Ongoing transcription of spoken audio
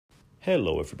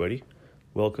Hello, everybody.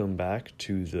 Welcome back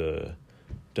to the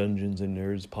Dungeons and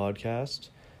Nerds podcast.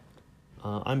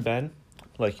 I'm Ben,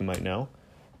 like you might know,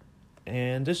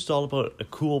 and this is all about a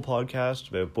cool podcast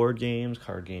about board games,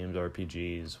 card games,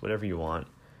 RPGs, whatever you want.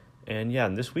 And yeah,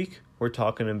 this week we're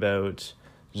talking about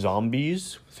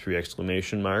zombies, 3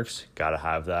 exclamation marks, gotta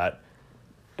have that,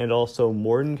 and also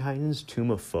Mordenkainen's Tomb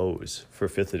of Foes for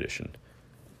 5th edition.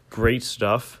 Great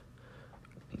stuff.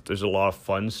 There's a lot of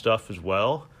fun stuff as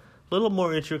well. A little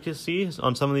more intricacy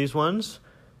on some of these ones,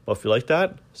 but if you like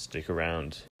that, stick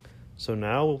around. So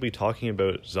now we'll be talking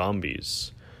about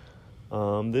zombies.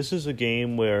 This is a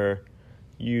game where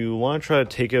you want to try to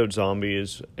take out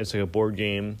zombies. It's like a board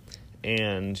game,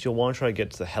 and you'll want to try to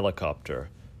get to the helicopter.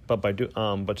 But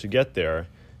to get there,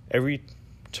 every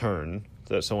turn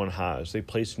that someone has, they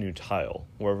place a new tile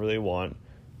wherever they want,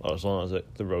 as long as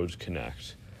the roads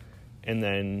connect. And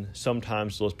then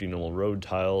sometimes there'll just be normal road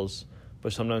tiles,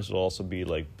 but sometimes it'll also be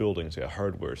like buildings, like a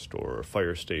hardware store or a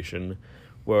fire station,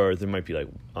 where there might be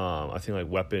I think like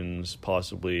weapons,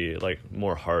 possibly like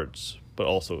more hearts, but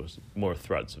also more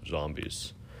threats of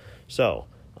zombies. So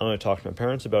I'm going to talk to my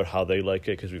parents about how they like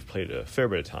it, because we've played it a fair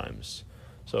bit of times.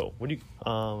 So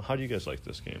how do you guys like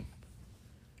this game?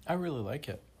 I really like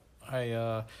it.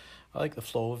 I like the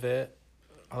flow of it.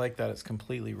 I like that it's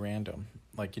completely random.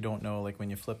 Like, you don't know, like, when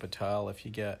you flip a tile, if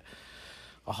you get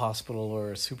a hospital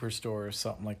or a superstore or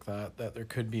something like that there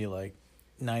could be, like,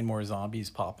 9 more zombies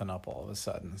popping up all of a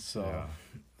sudden. So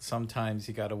Sometimes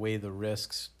you got to weigh the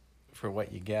risks for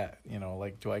what you get. You know,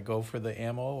 like, do I go for the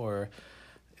ammo, or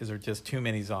is there just too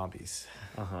many zombies?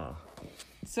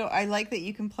 So I like that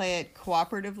you can play it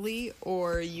cooperatively,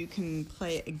 or you can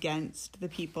play it against the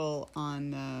people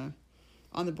on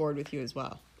the board with you as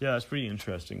well. Yeah, it's pretty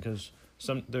interesting, because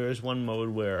there is one mode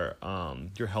where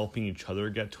you're helping each other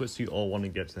get to it, so you all want to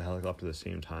get to the helicopter at the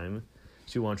same time.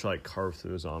 So you want to try to carve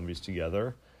through the zombies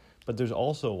together. But there's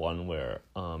also one where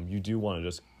you do want to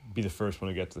just be the first one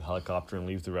to get to the helicopter and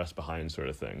leave the rest behind, sort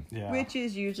of thing. Yeah. Which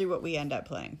is usually what we end up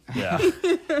playing. Yeah.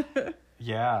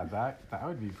 Yeah, that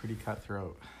would be pretty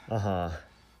cutthroat.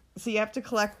 So you have to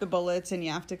collect the bullets and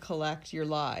you have to collect your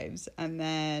lives. And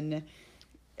then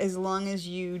as long as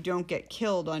you don't get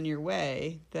killed on your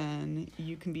way, then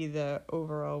you can be the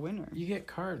overall winner. You get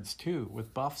cards, too,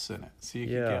 with buffs in it. So you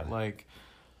can get, like,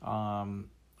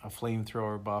 a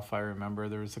flamethrower buff. I remember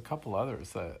there was a couple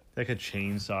others that... Like a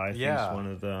chainsaw, I think is one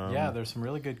of them. Yeah, there's some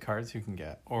really good cards you can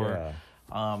get. Or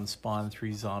spawn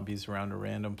 3 zombies around a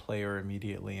random player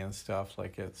immediately and stuff.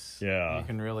 Like, you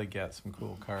can really get some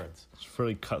cool cards. It's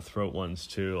really cutthroat ones,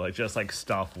 too. Like, just, like,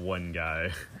 stop one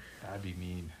guy. That'd be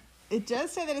mean. It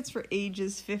does say that it's for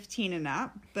ages 15 and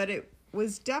up, but it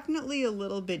was definitely a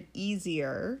little bit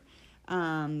easier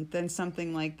than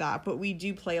something like that. But we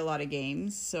do play a lot of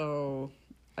games, so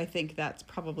I think that's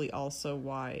probably also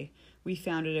why we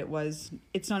found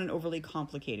it's not an overly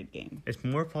complicated game. It's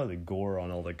more probably the gore on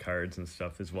all the cards and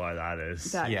stuff is why that is.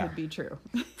 That could be true.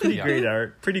 Pretty great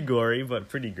art. Pretty gory, but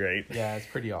pretty great. Yeah, it's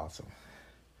pretty awesome.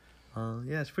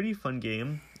 Yeah, it's a pretty fun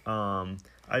game.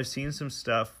 I've seen some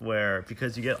stuff where,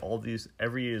 because you get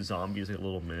every zombie is like a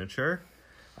little miniature.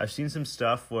 I've seen some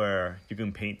stuff where you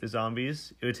can paint the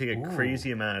zombies. It would take a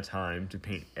crazy amount of time to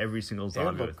paint every single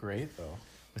zombie. They would look great, though.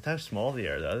 With how small they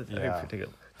are,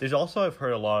 There's also, I've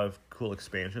heard a lot of cool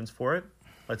expansions for it.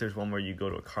 Like, there's one where you go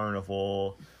to a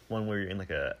carnival, one where you're in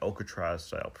like a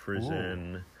Alcatraz-style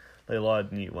prison. Like, a lot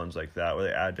of neat ones like that, where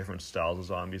they add different styles of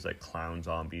zombies, like clown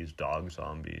zombies, dog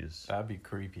zombies. That'd be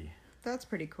creepy. That's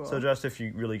pretty cool. So just if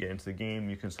you really get into the game,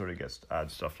 you can sort of add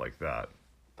stuff like that.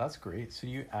 That's great. So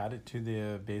you add it to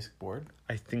the basic board?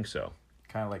 I think so.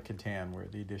 Kind of like Catan, where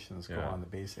the additions go on the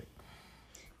basic.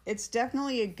 It's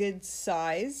definitely a good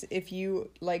size if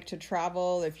you like to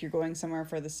travel, if you're going somewhere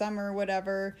for the summer or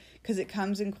whatever, because it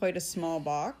comes in quite a small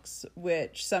box,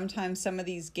 which sometimes some of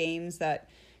these games that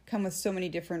come with so many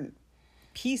different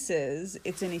pieces,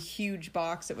 it's in a huge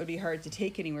box that would be hard to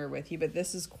take anywhere with you, but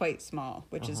this is quite small,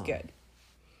 which is good.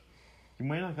 You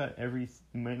might not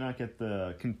get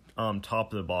the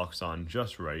top of the box on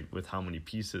just right with how many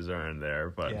pieces are in there,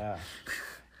 but yeah,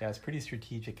 it's pretty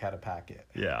strategic how to pack it.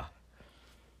 Yeah.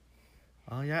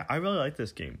 I really like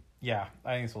this game. Yeah,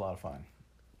 I think it's a lot of fun.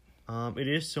 It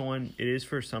is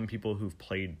for some people who've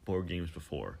played board games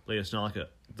before. Like, it's not like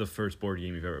the first board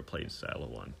game you've ever played style of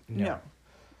one. No.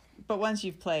 But once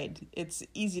you've played, it's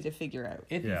easy to figure out.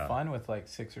 It'd be fun with like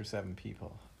 6 or 7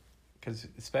 people. Because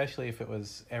especially if it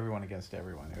was everyone against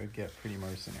everyone, it would get pretty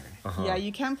mercenary. Yeah,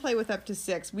 you can play with up to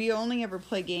 6. We only ever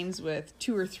play games with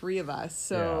 2 or 3 of us.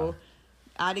 So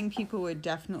adding people would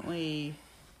definitely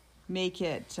make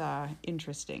it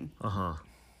interesting.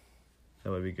 That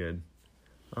would be good.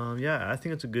 Yeah, I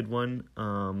think it's a good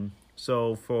one.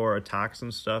 So for attacks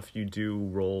and stuff, you do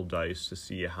roll dice to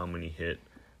see how many hit.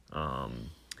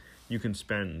 You can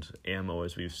spend ammo,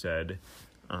 as we've said,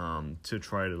 to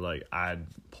try to like add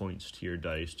points to your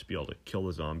dice to be able to kill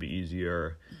the zombie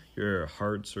easier. Your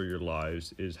hearts or your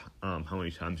lives is how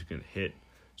many times you can hit,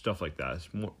 stuff like that.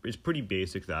 It's pretty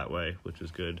basic that way, which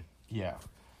is good. Yeah.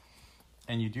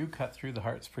 And you do cut through the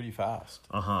hearts pretty fast.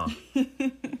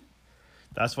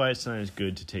 That's why it's sometimes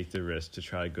good to take the risk to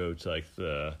try to go to like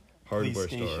the hardware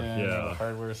store. Yeah, the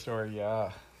hardware store.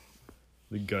 Yeah.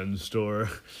 The gun store.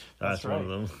 That's right. one of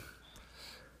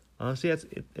them. So yeah,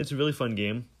 it's a really fun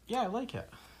game. Yeah, I like it.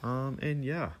 And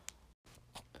yeah.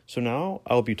 So now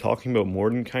I'll be talking about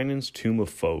Mordenkainen's Tomb of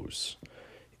Foes.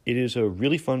 It is a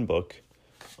really fun book.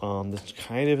 That's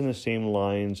kind of in the same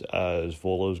lines as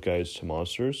Volo's Guides to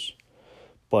Monsters,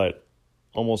 but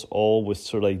almost all with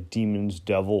sort of like demons,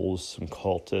 devils, some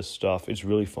cultist stuff. It's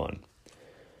really fun.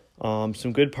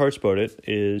 Some good parts about it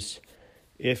is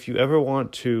if you ever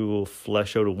want to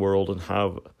flesh out a world and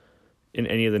have in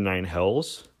any of the 9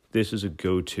 hells, this is a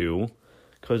go-to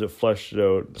because it fleshed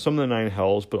out some of the 9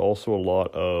 hells, but also a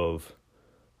lot of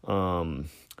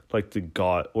like the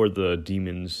god or the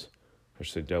demons, I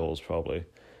should say devils probably,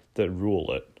 that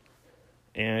rule it.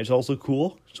 And it's also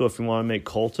cool. So if you want to make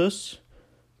cultists,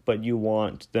 but you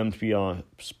want them to be a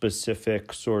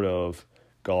specific sort of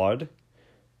god,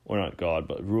 or not god,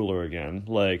 but ruler again.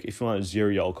 Like, if you want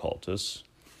Zerial cultists,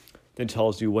 then it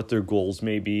tells you what their goals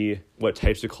may be, what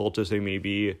types of cultists they may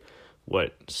be,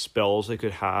 what spells they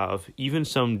could have, even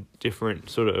some different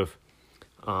sort of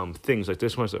things. Like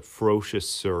this one's a Ferocious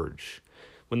Surge.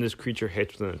 When this creature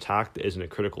hits with an attack that isn't a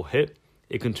critical hit,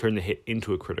 it can turn the hit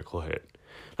into a critical hit.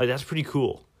 Like, that's pretty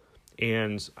cool.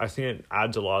 And I think it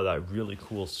adds a lot of that really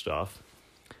cool stuff.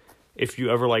 If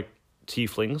you ever like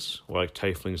tieflings, or like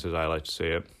tieflings as I like to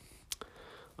say it,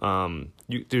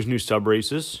 there's new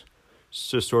sub-races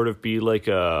to sort of be like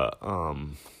a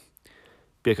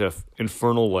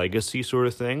infernal legacy sort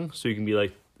of thing. So you can be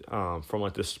like from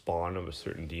like the spawn of a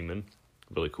certain demon.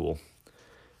 Really cool.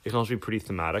 It can also be pretty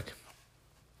thematic.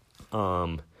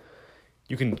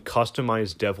 You can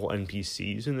customize devil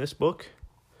NPCs in this book.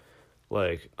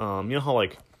 Like, you know how,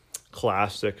 like,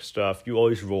 classic stuff, you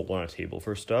always roll on a table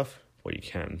for stuff? Well, you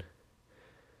can.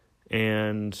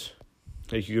 And,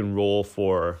 like, you can roll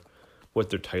for what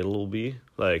their title will be.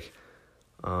 Like,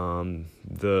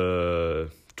 the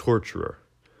Torturer,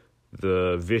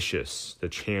 the Vicious, the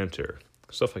Chanter,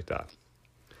 stuff like that.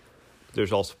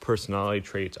 There's also personality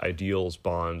traits, ideals,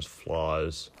 bonds,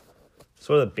 flaws,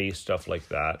 sort of the base stuff like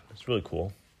that. It's really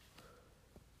cool.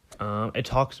 It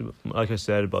talks, like I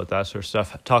said, about that sort of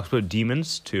stuff. It talks about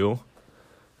demons, too.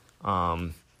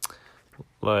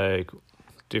 Like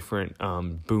different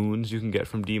boons you can get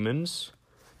from demons.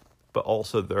 But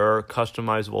also there are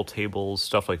customizable tables,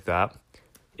 stuff like that.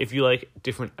 If you like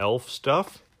different elf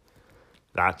stuff,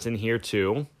 that's in here,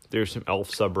 too. There's some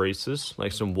elf sub-races,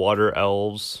 like some water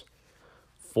elves,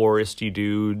 foresty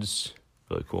dudes.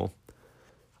 Really cool.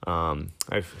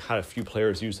 I've had a few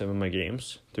players use them in my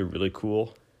games. They're really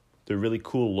cool. They're really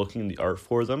cool looking, the art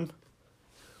for them.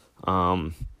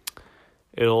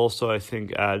 It also, I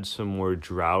think, adds some more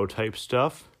drow type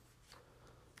stuff.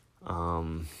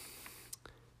 And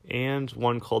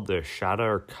one called the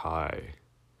Shadar Kai,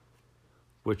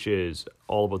 which is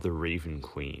all about the Raven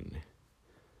Queen.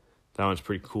 That one's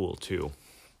pretty cool, too.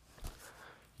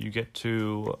 You get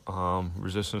to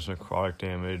resistance necrotic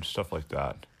damage, stuff like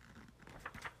that.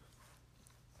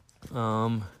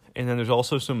 And then there's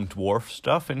also some dwarf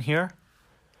stuff in here.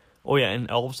 Oh yeah,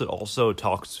 and elves, it also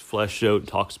fleshed out,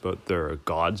 talks about their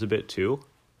gods a bit too.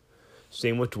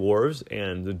 Same with dwarves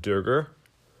and the Durgar,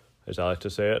 as I like to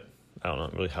say it. I don't know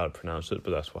really how to pronounce it,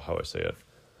 but that's how I say it.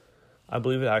 I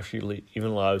believe it actually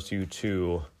even allows you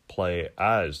to play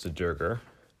as the Durgar.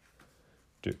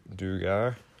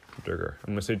 Durgar.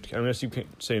 I'm gonna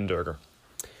keep saying Durgar.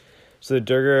 So the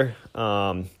Durgar,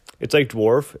 it's like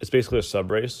dwarf. It's basically a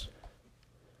sub-race.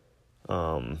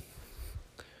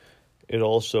 It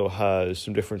also has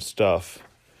some different stuff.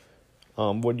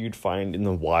 What you'd find in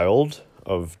the wild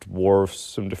of dwarves,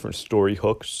 some different story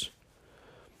hooks.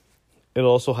 It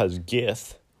also has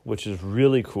Gith, which is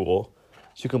really cool.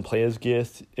 So you can play as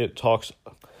Gith. It talks,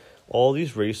 all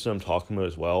these races I'm talking about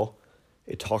as well,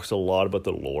 it talks a lot about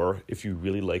the lore. If you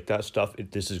really like that stuff,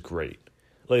 this is great.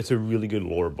 Like, it's a really good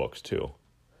lore books too.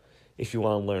 If you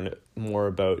want to learn more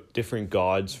about different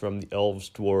gods from the elves,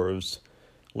 dwarves,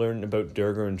 learn about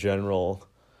Durgar in general,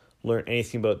 learn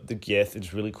anything about the Gith,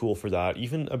 it's really cool for that.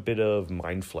 Even a bit of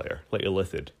Mind Flayer, like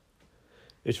Illithid.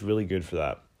 It's really good for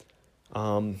that.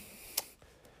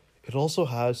 It also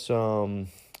has some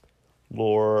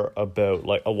lore about,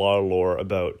 like, a lot of lore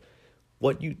about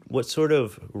what sort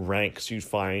of ranks you'd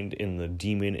find in the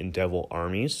demon and devil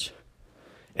armies.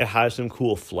 It has some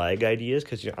cool flag ideas,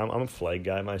 because I'm a flag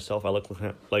guy myself. I looking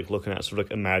at sort of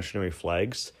like imaginary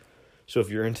flags. So if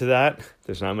you're into that,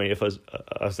 there's not many of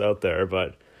us out there,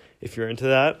 but if you're into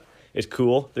that, it's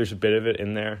cool. There's a bit of it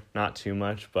in there, not too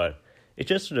much, but it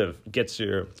just sort of gets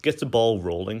the ball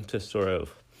rolling to sort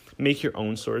of make your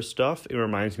own sort of stuff. It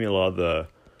reminds me a lot of the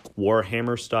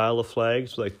Warhammer style of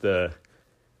flags, like I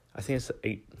think it's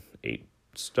the eight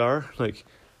star, like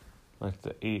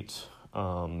the eight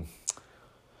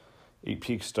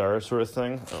peak star sort of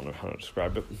thing. I don't know how to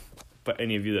describe it, but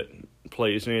any of you that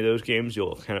plays any of those games,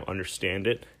 you'll kind of understand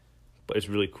it. But it's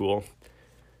really cool.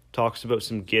 Talks about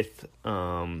some Gith,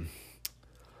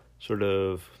 sort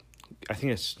of, I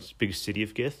think it's big city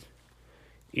of Gith.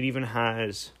 It even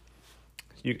has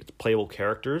playable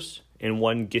characters, and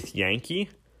one Githyanki,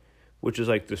 which is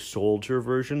like the soldier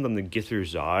version. Then the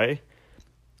Githzerai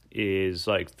is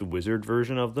like the wizard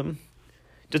version of them.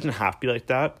 It doesn't have to be like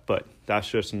that, but that's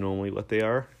just normally what they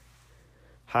are.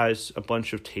 Has a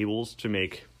bunch of tables to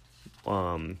make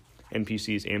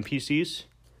NPCs and PCs.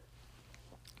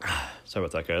 Sorry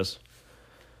about that, guys.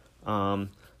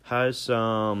 Has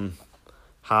some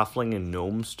halfling and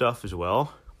gnome stuff as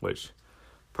well, which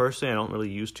personally I don't really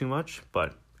use too much,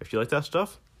 but if you like that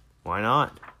stuff, why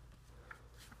not?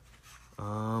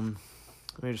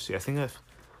 Let me just see. I think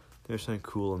there's something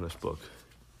cool in this book.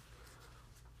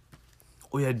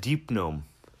 Oh yeah, Deep Gnome.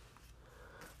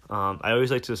 I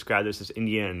always like to describe this as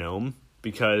Indiana Gnome,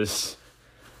 because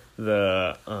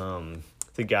the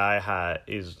guy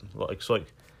is like, so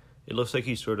like, it looks like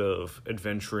he's sort of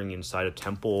adventuring inside a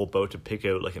temple, about to pick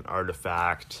out like an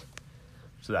artifact.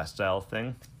 So that style of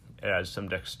thing. It adds some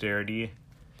dexterity,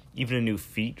 even a new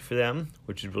feat for them,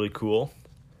 which is really cool.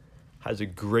 Has a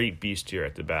great bestiary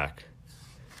at the back,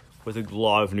 with a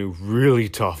lot of new really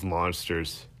tough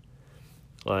monsters.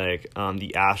 Like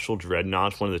the Astral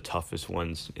Dreadnought's one of the toughest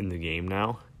ones in the game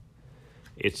now.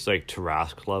 It's like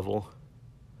Tarrasque level.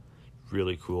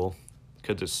 Really cool.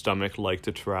 Because its stomach, like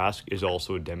the Tarrasque, is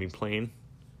also a demiplane,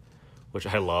 which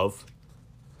I love.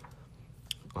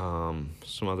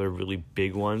 Some other really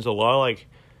big ones. A lot of like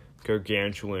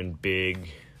gargantuan,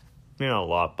 big, not a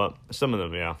lot, but some of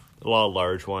them, yeah. A lot of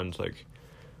large ones. Like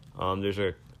there's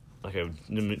a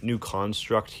new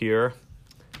construct here.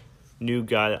 New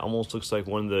guy that almost looks like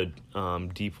one of the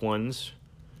deep ones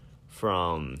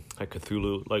from like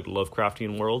Cthulhu, like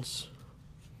Lovecraftian worlds.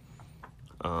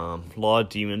 A lot of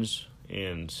demons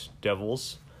and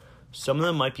devils. Some of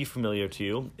them might be familiar to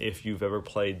you if you've ever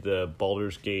played the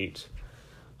Baldur's Gate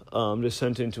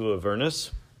Descent into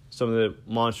Avernus. Some of the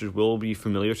monsters will be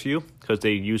familiar to you because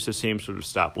they use the same sort of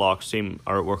stat blocks, same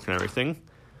artwork and everything.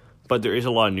 But there is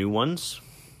a lot of new ones.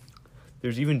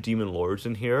 There's even demon lords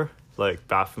in here, like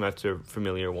Baphomet's a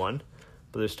familiar one.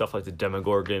 But there's stuff like the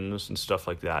Demogorgons and stuff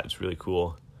like that. It's really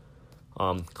cool.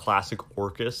 Classic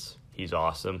Orcus, he's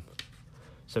awesome.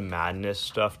 Some madness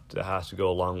stuff that has to go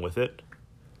along with it.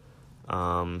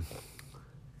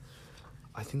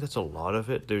 I think that's a lot of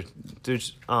it.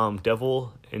 There's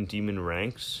devil and demon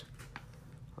ranks.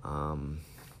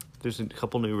 There's a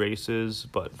couple new races,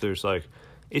 but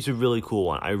it's a really cool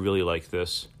one. I really like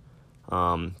this.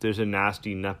 There's a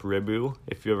nasty Nepribu,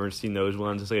 if you've ever seen those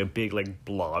ones. It's like a big, like,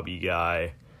 blobby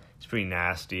guy. It's pretty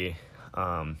nasty.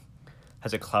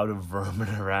 Has a cloud of vermin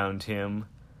around him.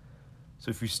 So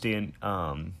if you stand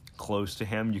close to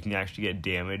him, you can actually get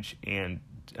damage and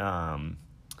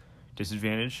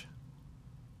disadvantage.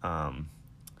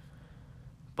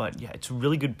 But yeah, it's a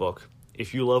really good book.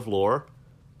 If you love lore,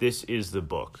 this is the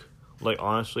book. Like,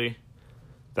 honestly,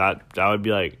 that would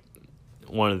be like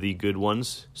one of the good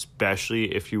ones,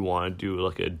 especially if you want to do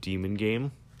like a demon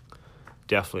game.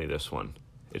 Definitely this one.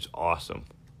 It's awesome.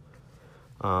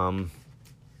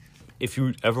 If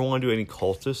you ever want to do any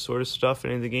cultist sort of stuff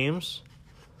in any of the games,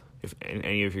 if in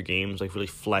any of your games, like really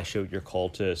flesh out your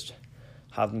cultist,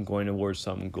 have them going towards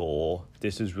some goal,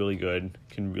 this is really good,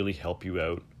 can really help you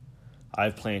out.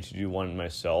 I've planned to do one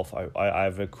myself. I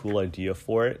have a cool idea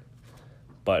for it,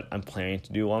 but I'm planning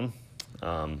to do one.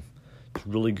 It's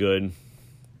really good.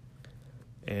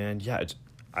 And yeah,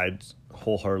 I'd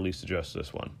wholeheartedly suggest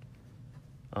this one.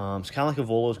 It's kind of like a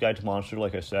Volo's Guide to Monster,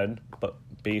 like I said, but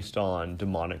based on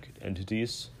demonic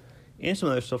entities and some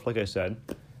other stuff, like I said.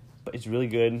 But it's really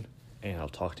good, and I'll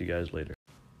talk to you guys later.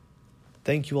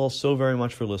 Thank you all so very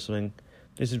much for listening.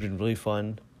 This has been really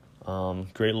fun.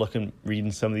 Great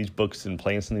reading some of these books and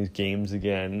playing some of these games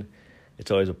again.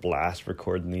 It's always a blast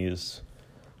recording these.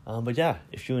 But yeah,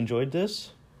 if you enjoyed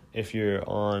this, if you're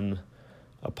on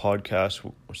a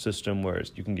podcast system where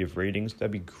you can give ratings,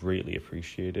 that'd be greatly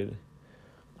appreciated.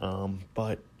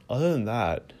 But other than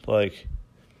that, like,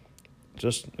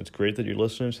 just, it's great that you're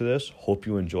listening to this. Hope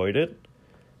you enjoyed it.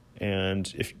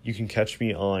 And if you can catch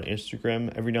me on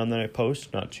Instagram every now and then I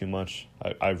post, not too much.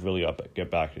 I really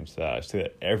get back into that. I say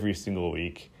that every single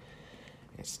week.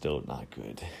 It's still not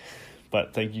good.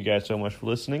 But thank you guys so much for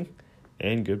listening,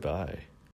 and goodbye.